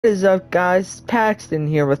What is up, guys? Paxton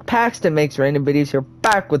here with Paxton Makes Random Videos here,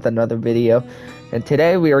 back with another video. And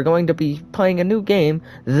today we are going to be playing a new game,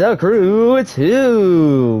 The Crew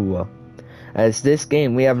 2. As this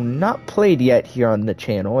game we have not played yet here on the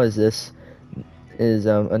channel, as this is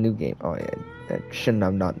a new game. Oh yeah, I shouldn't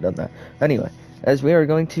have not done that. Anyway, as we are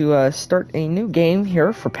going to start a new game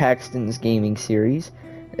here for Paxton's gaming series,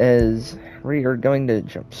 as we are going to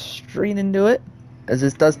jump straight into it, as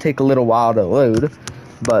this does take a little while to load.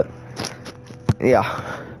 But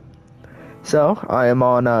yeah, so I am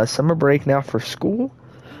on summer break now for school,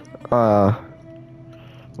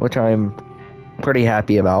 which I'm pretty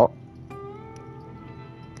happy about.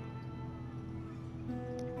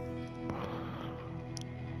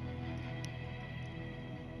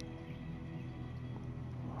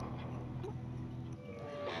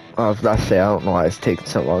 I was about to say, I don't know why it's taking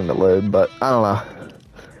so long to load, but I don't know.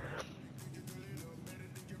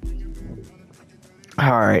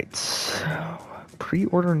 Alright, so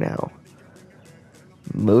pre-order now.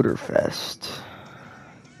 Motorfest.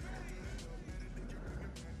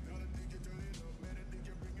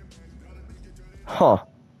 Huh.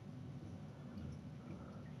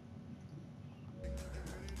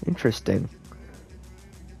 Interesting.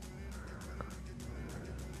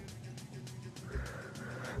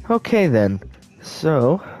 Okay then.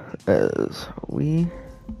 So, as we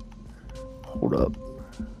hold up.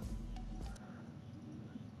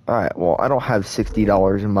 Alright, well, I don't have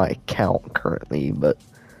 $60 in my account currently, but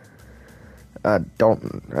I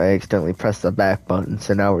accidentally pressed the back button,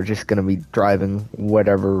 so now we're just gonna be driving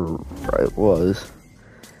whatever it was.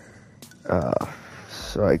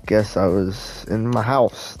 So I guess I was in my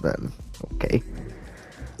house then. Okay.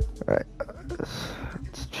 Alright,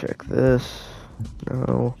 let's check this.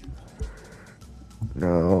 No.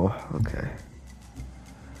 No, okay.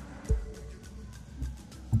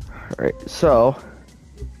 Alright, so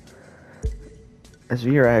as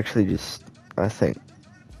we are actually just, I think,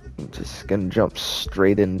 just gonna jump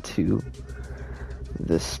straight into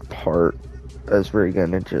this part, as we're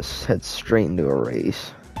gonna just head straight into a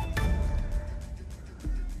race.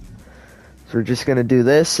 So we're just gonna do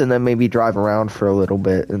this and then maybe drive around for a little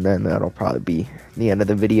bit, and then that'll probably be the end of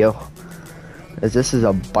the video, as this is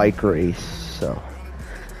a bike race. So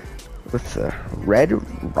with the Red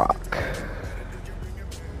Rock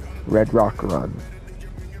Run,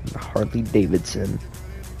 the Harley Davidson.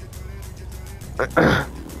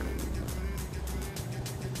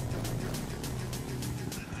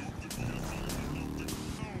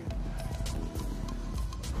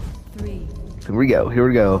 Here we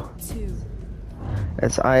go.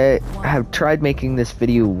 As I have tried making this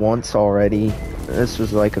video once already. This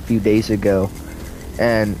was like a few days ago,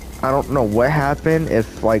 and I don't know what happened,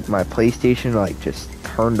 if like my PlayStation like just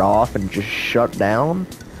turned off and just shut down,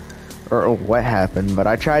 or what happened, but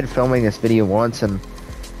I tried filming this video once, and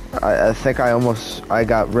I think I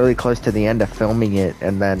got really close to the end of filming it,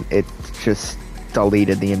 and then it just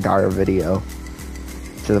deleted the entire video,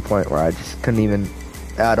 to the point where I just couldn't even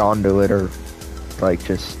add on to it, or like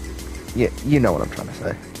just, you know what I'm trying to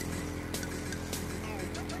say.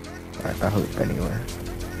 I hope anyway.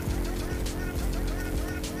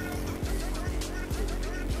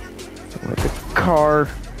 With the car,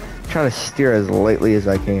 trying to steer as lightly as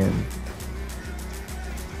I can.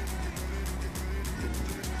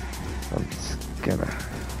 I'm just gonna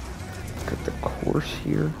look at the course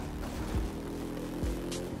here.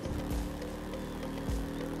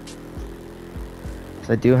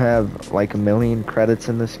 I do have like 1,000,000 credits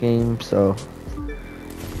in this game, so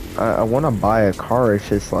I want to buy a car. It's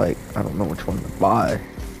just like, I don't know which one to buy.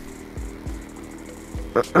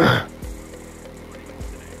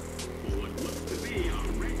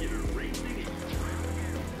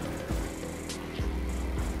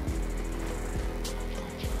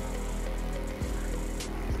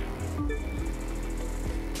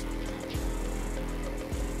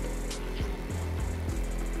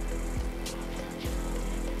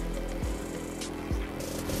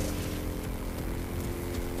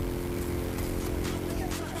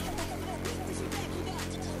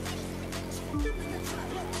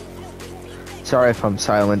 Sorry if I'm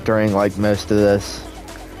silent during like most of this,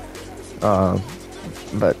 but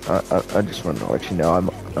I just wanted to let you know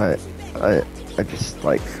I just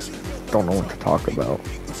like don't know what to talk about.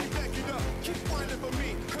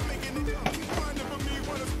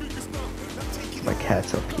 My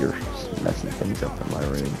cat's up here just messing things up in my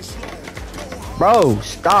room. Bro,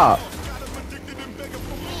 stop!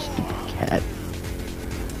 Stupid cat.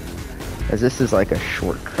 As this is like a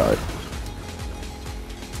shortcut.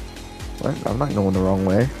 What? I'm not going the wrong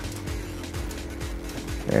way.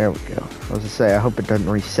 There we go. I was gonna say, I hope it doesn't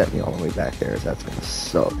reset me all the way back there, as that's gonna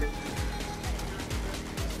suck.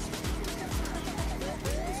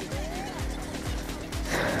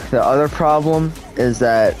 The other problem is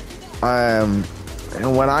that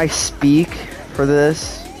when I speak for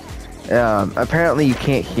this, apparently you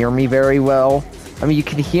can't hear me very well. I mean, you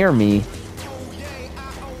can hear me,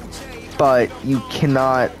 but you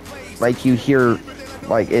cannot, like, you hear,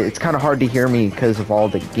 like, it's kind of hard to hear me because of all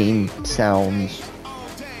the game sounds.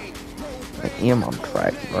 I am on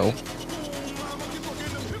track, bro.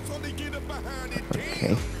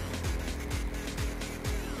 Okay.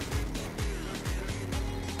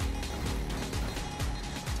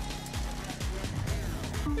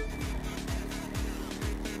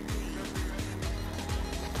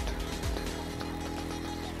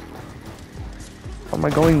 How am I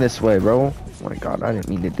going this way, bro? Oh my god, I didn't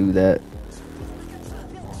mean to do that.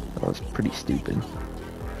 That was pretty stupid.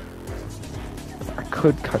 I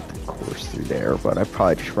could cut the course through there, but I'd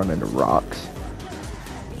probably just run into rocks.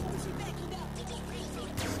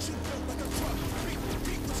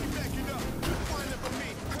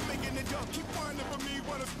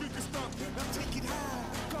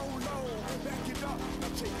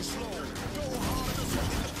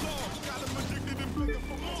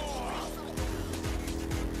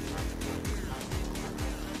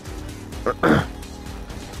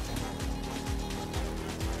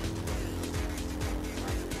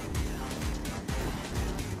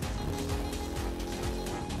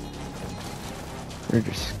 We're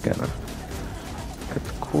just gonna cut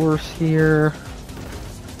the course here.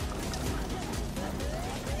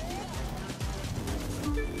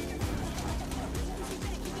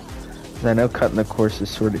 I know cutting the course is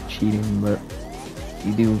sort of cheating, but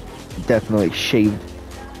you do definitely shave.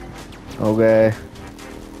 Okay.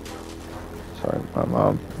 Sorry, my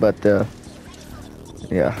mom. But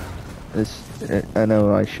yeah, I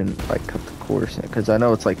know I shouldn't like cut the course because I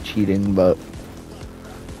know it's like cheating, but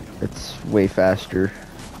it's way faster.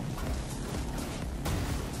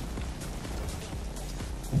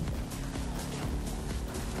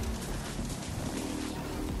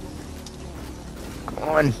 Come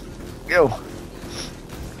on, go.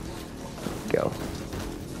 Go.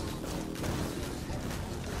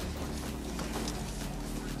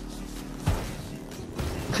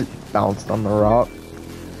 Just bounced on the rock.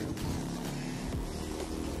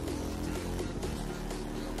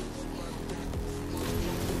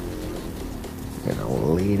 Gonna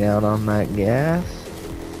lay down on that gas.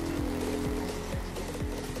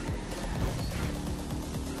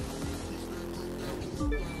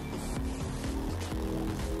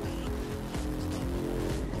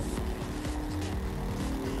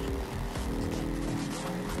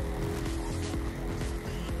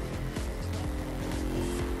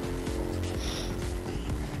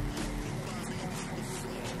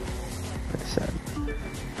 Like I said,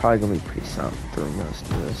 probably gonna be pretty sound through most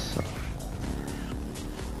of this. So.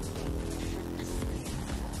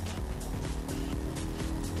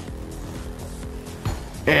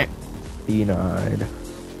 Denied.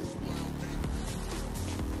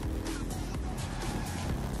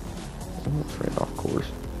 Almost right off course.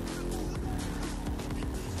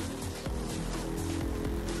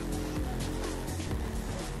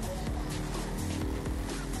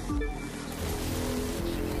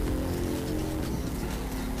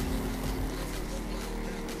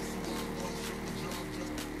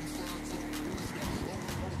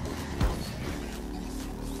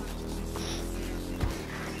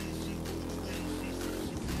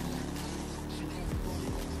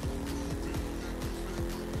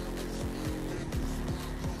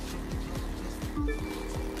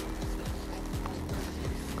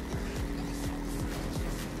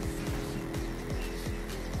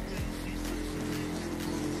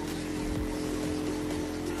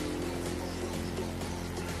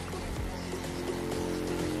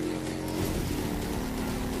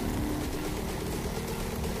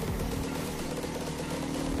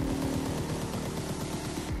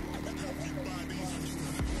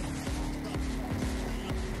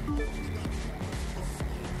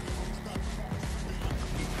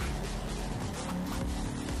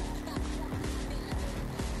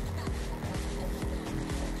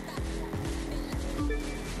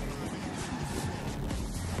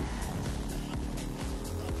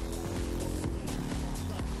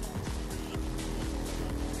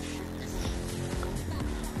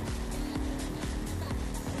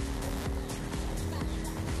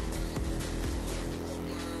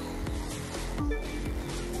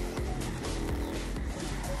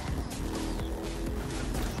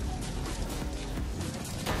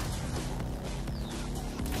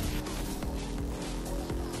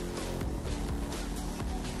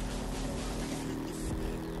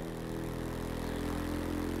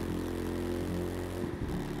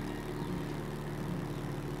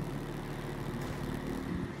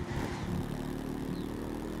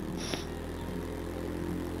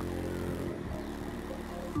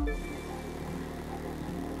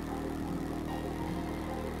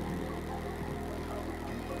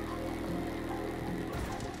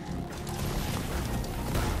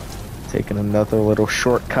 Taking another little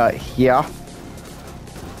shortcut here.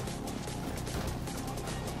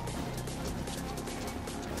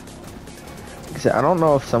 I don't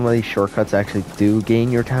know if some of these shortcuts actually do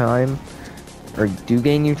gain your time, or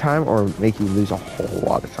make you lose a whole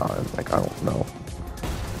lot of time. Like, I don't know.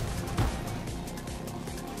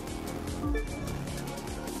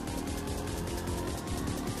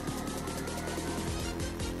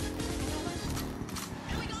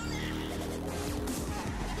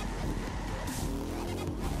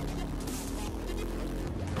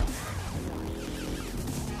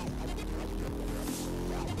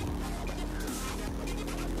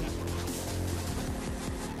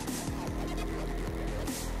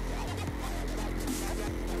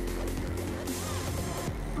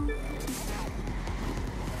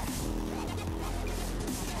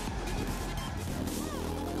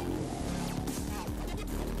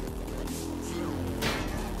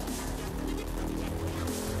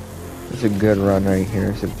 It's a good run right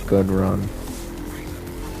here. It's a good run.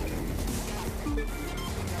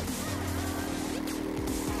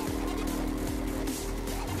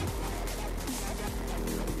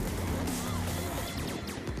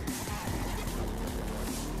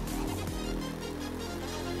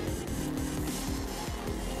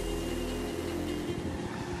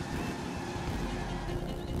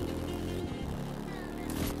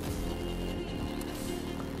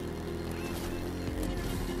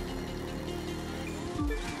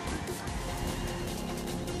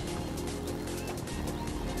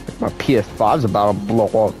 My PS5's about to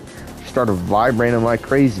blow up. Started vibrating like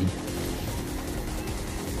crazy.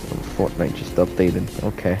 Fortnite just updated.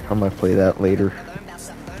 Okay, I might play that later.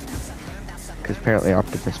 Because apparently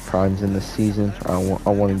Optimus Prime's in this season. I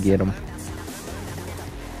want to get him.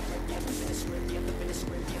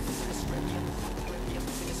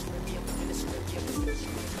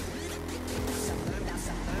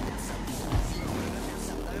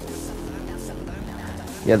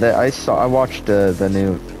 Yeah, I watched the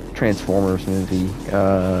new Transformers movie.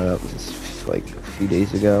 That was like a few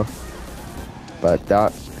days ago. But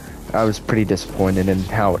I was pretty disappointed in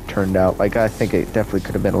how it turned out. Like, I think it definitely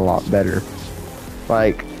could have been a lot better.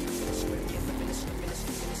 Like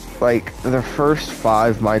the first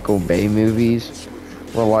 5 Michael Bay movies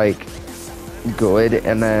were like good,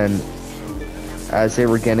 and then as they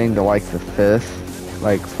were getting to like the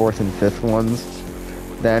 4th and 5th ones,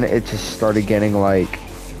 then it just started getting like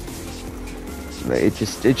it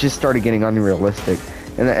just started getting unrealistic,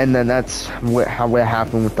 and then that's what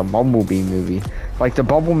happened with the Bumblebee movie. Like, the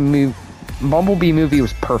Bumblebee movie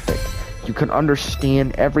was perfect. You could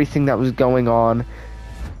understand everything that was going on,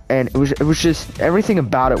 and it was just everything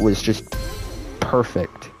about it was just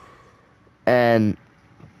perfect. And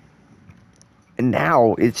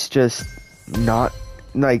now it's just not,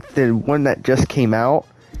 like, the one that just came out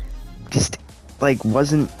just like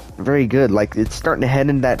wasn't very good. Like, it's starting to head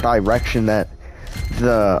in that direction that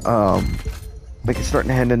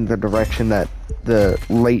the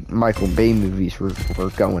late Michael Bay movies were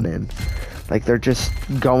going in. Like, they're just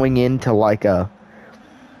going into like now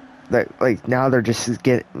they're just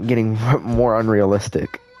getting more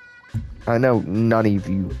unrealistic. I know none of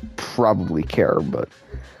you probably care, but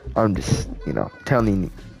I'm just,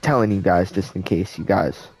 telling you guys, just in case you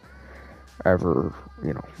guys ever,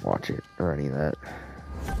 watch it or any of that.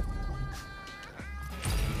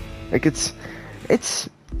 Like, it's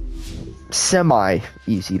semi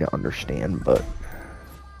easy to understand, but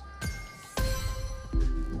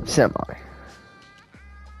semi.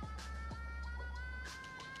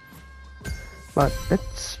 But it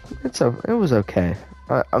was okay.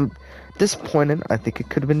 I'm disappointed. I think it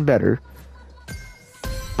could have been better,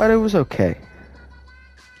 but it was okay.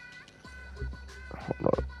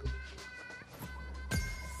 Hold on.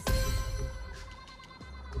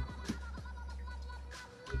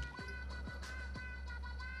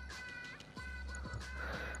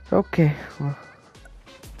 Okay, well.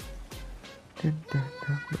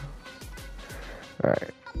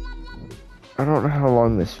 Alright. I don't know how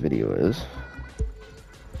long this video is.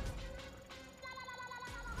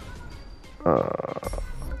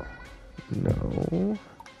 No.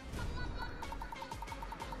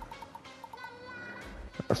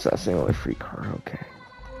 Assessing only free car, okay.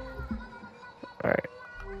 Alright.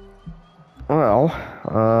 Well,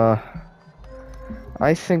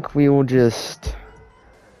 I think we will just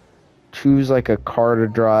choose like a car to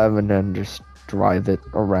drive and then just drive it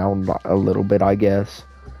around a little bit, I guess.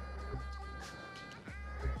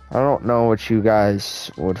 I don't know what you guys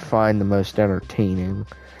would find the most entertaining.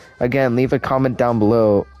 Again, leave a comment down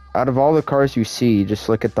below. Out of all the cars you see, just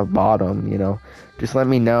look at the bottom, Just let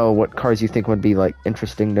me know what cars you think would be like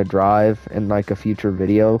interesting to drive in like a future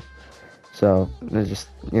video. So, just,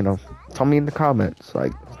 tell me in the comments.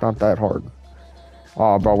 Like, it's not that hard.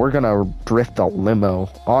 Oh, bro, we're gonna drift a limo.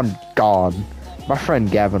 On God. My friend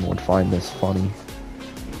Gavin would find this funny.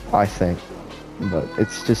 I think. But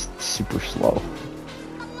it's just super slow.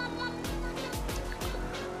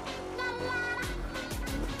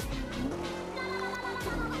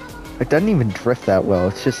 It doesn't even drift that well.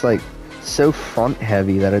 It's just like so front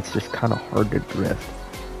heavy that it's just kind of hard to drift.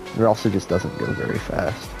 It also just doesn't go very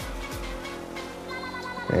fast.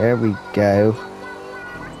 There we go.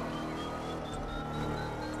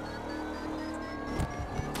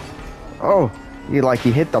 Oh, you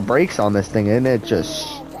hit the brakes on this thing and it just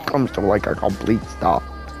comes to like a complete stop.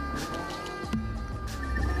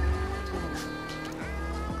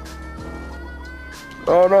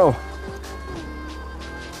 Oh no.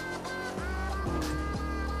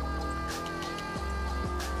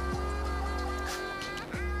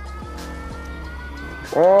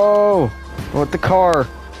 Oh, with the car.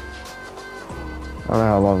 I don't know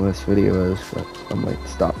how long this video is, but I might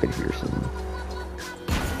stop it here soon.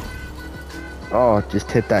 Oh,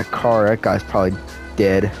 just hit that car. That guy's probably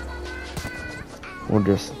dead. We'll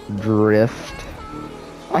just drift.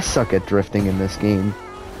 I suck at drifting in this game.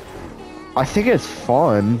 I think it's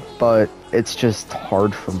fun, but it's just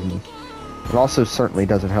hard for me. It also certainly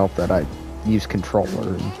doesn't help that I use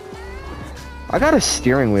controller. I got a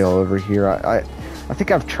steering wheel over here. I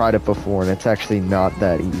think I've tried it before, and it's actually not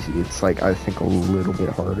that easy. It's like, I think, a little bit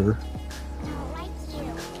harder.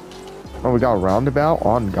 Oh, we got a roundabout?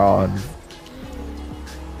 On God.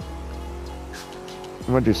 I'm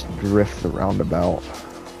gonna just drift the roundabout.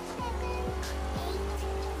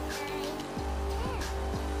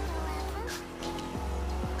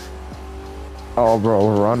 Oh, bro,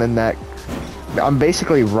 we're running that. I'm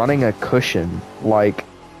basically running a cushion. Like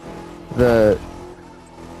the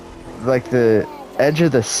edge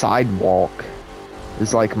of the sidewalk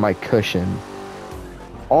is like my cushion.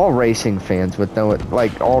 All racing fans would know it,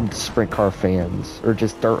 like all sprint car fans, or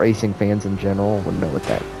just dirt racing fans in general would know what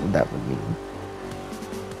that would mean.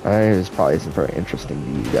 This probably isn't very interesting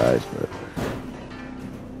to you guys, but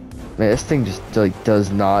man, this thing just like does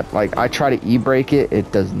not, like, I try to e-brake it,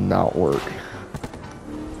 it does not work.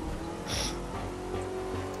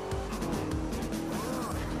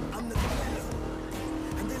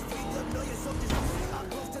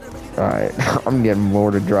 Alright, I'm getting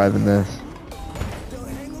bored of driving this.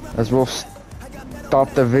 As we'll stop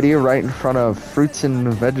the video right in front of fruits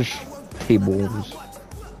and vegetables.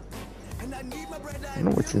 I don't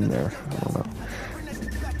know what's in there. I don't know.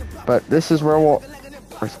 But this is where we'll...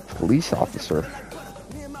 Where's the police officer?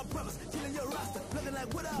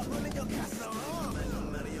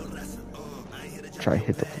 Try to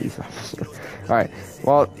hit the police officer. Alright,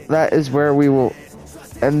 well, that is where we will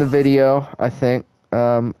end the video, I think.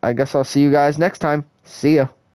 I guess I'll see you guys next time. See ya.